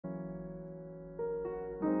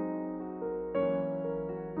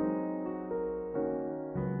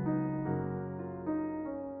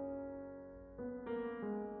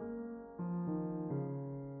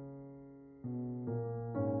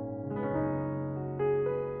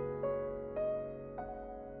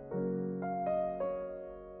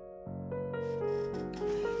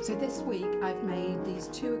So this week I've made these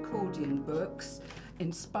two accordion books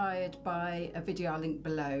inspired by a video I'll link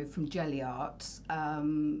below from Gelli Arts.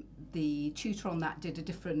 The tutor on that did a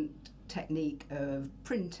different technique of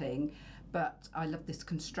printing, but I love this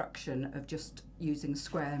construction of just using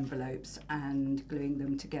square envelopes and gluing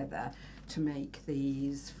them together to make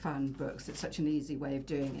these fun books. It's such an easy way of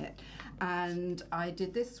doing it. And I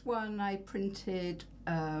did this one, I printed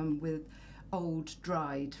with old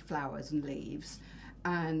dried flowers and leaves,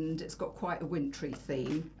 and it's got quite a wintry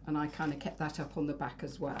theme, and I kind of kept that up on the back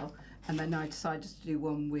as well. And then I decided to do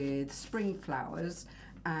one with spring flowers,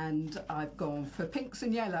 and I've gone for pinks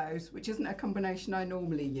and yellows, which isn't a combination I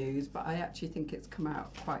normally use, but I actually think it's come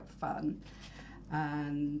out quite fun.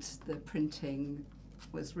 And the printing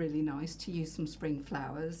was really nice to use some spring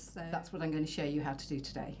flowers, so that's what I'm going to show you how to do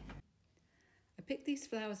today. I picked these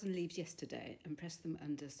flowers and leaves yesterday and pressed them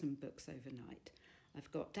under some books overnight. I've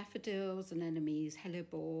got daffodils, anemones,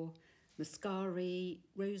 hellebore, muscari,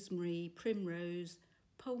 rosemary, primrose,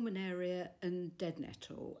 pulmonaria and dead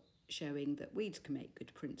nettle, showing that weeds can make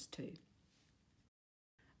good prints too.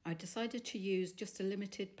 I decided to use just a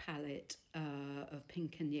limited palette of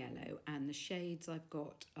pink and yellow, and the shades I've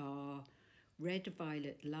got are red,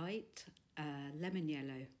 violet, light, lemon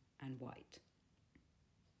yellow and white.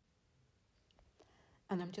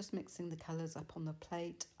 And I'm just mixing the colours up on the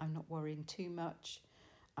plate. I'm not worrying too much.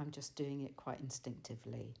 I'm just doing it quite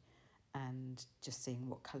instinctively and just seeing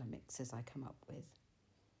what colour mixes I come up with.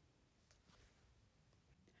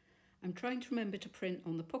 I'm trying to remember to print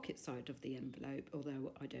on the pocket side of the envelope,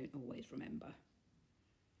 although I don't always remember.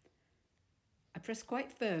 I press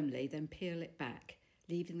quite firmly, then peel it back,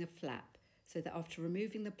 leaving the flap, so that after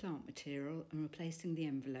removing the plant material and replacing the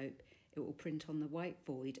envelope, it will print on the white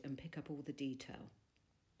void and pick up all the detail.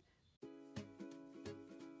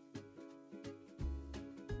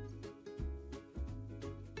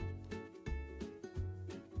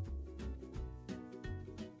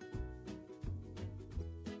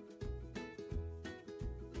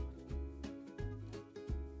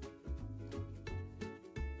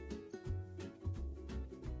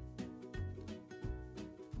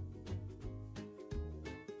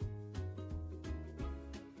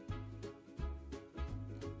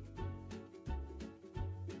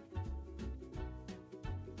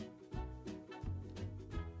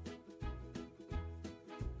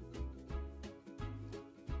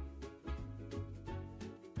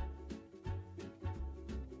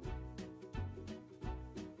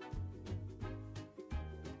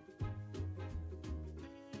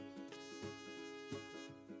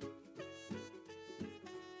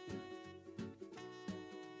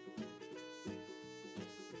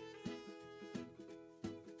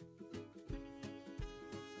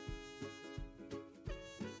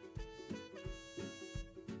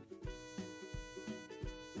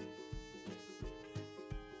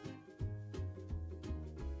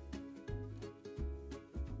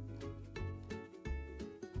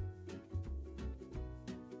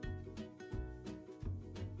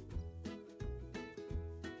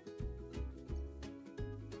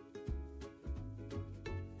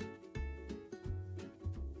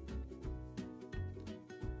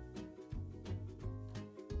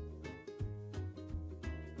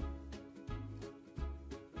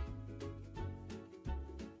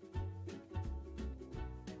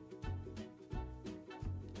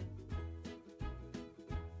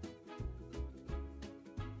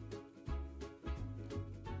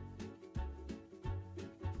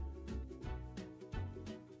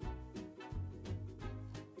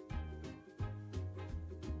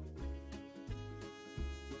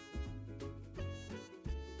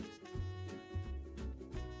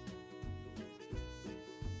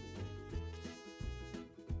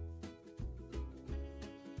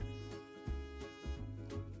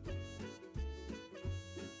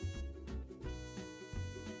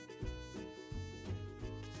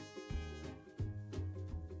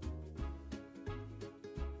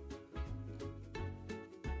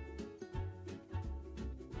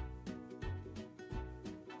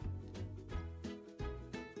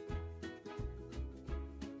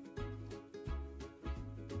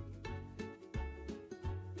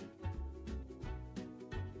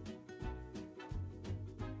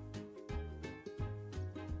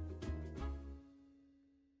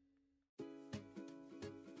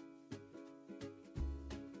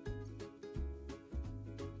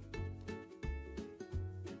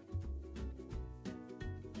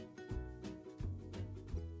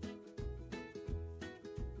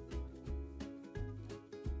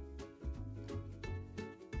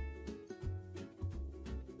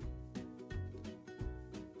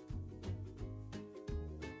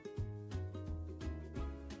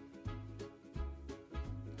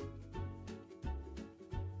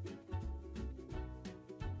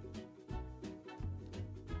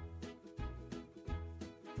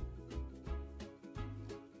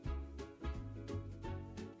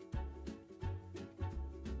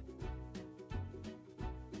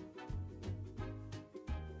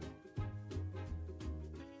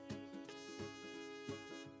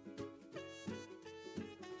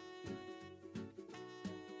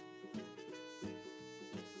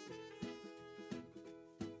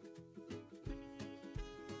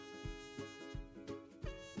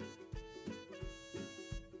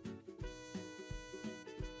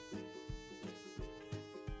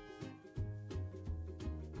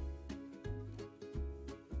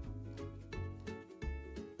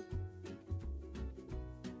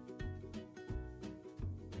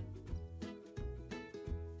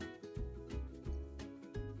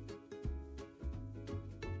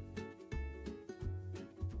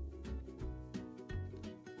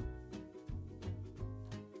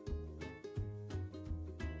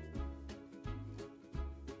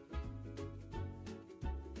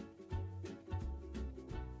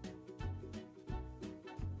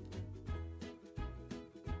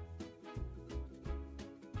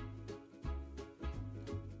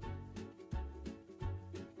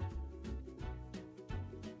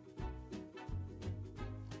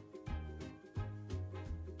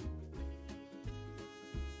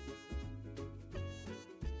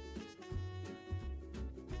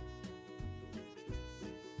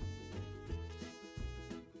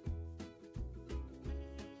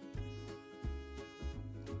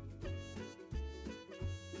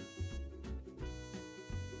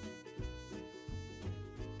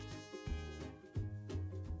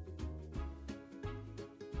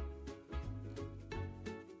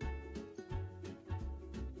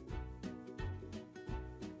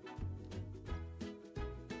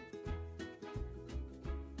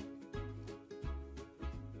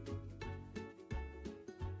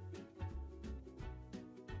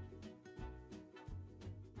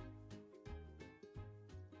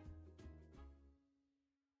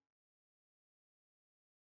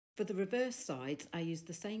 For the reverse sides, I used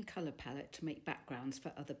the same colour palette to make backgrounds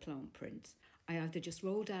for other plant prints. I either just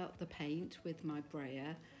rolled out the paint with my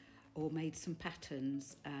brayer or made some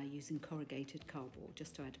patterns using corrugated cardboard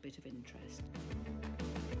just to add a bit of interest.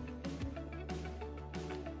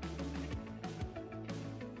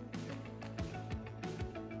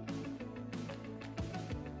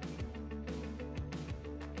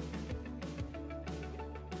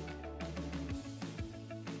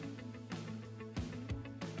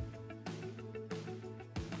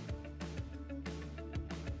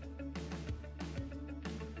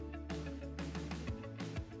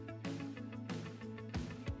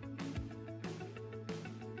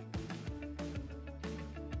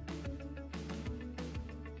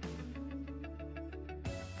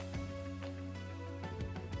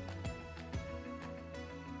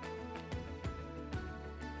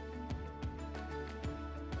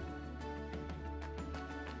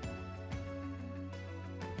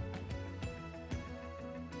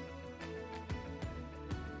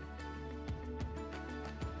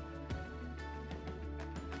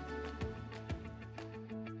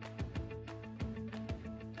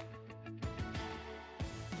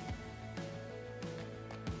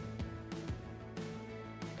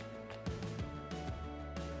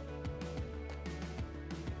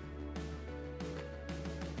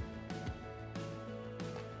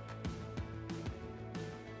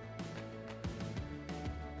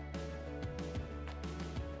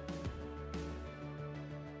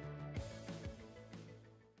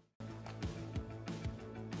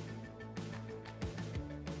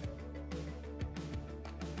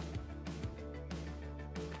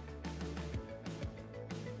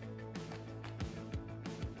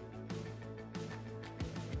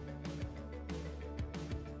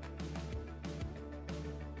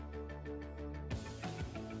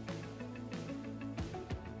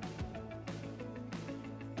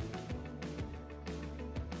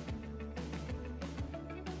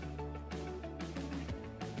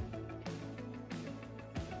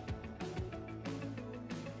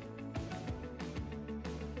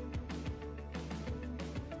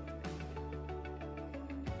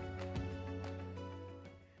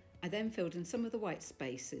 I then filled in some of the white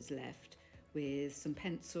spaces left with some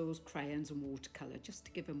pencils, crayons and watercolour just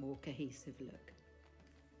to give a more cohesive look.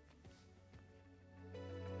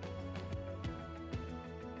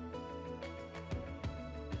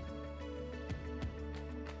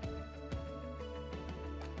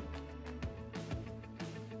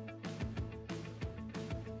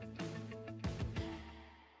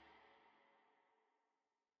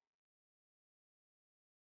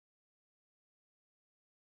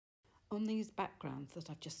 On these backgrounds that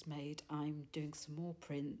I've just made, I'm doing some more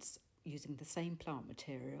prints using the same plant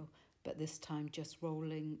material, but this time just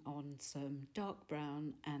rolling on some dark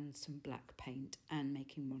brown and some black paint and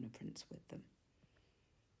making monoprints with them.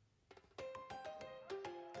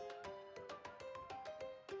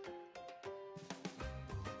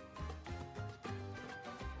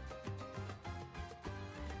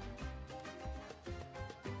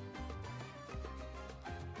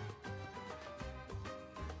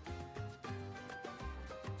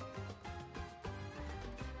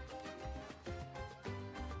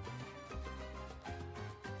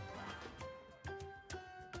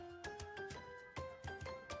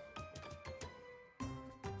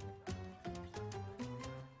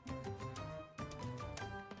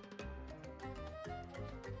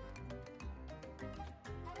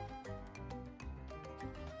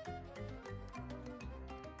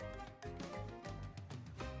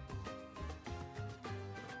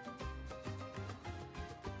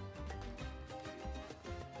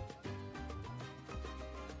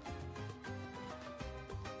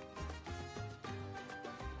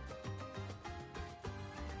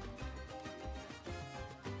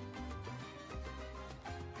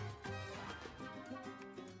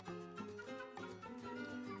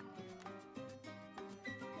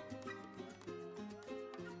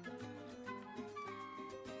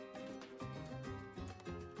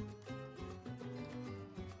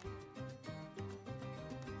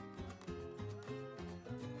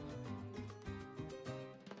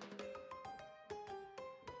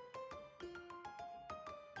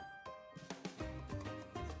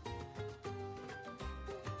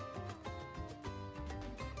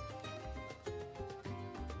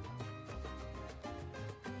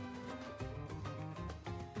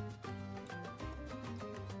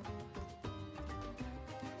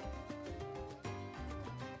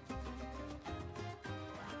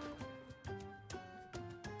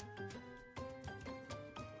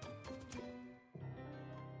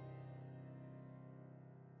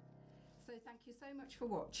 So thank you so much for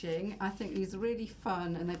watching. I think these are really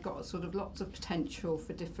fun, and they've got sort of lots of potential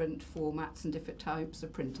for different formats and different types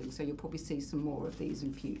of printing, so you'll probably see some more of these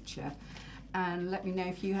in future. And let me know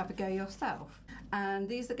if you have a go yourself. And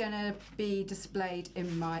these are going to be displayed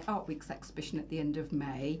in my Artweeks exhibition at the end of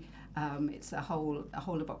May. It's a whole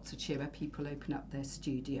of Oxfordshire where people open up their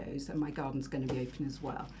studios, and my garden's going to be open as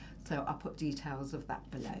well. So I'll put details of that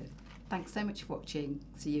below. Thanks so much for watching.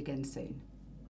 See you again soon.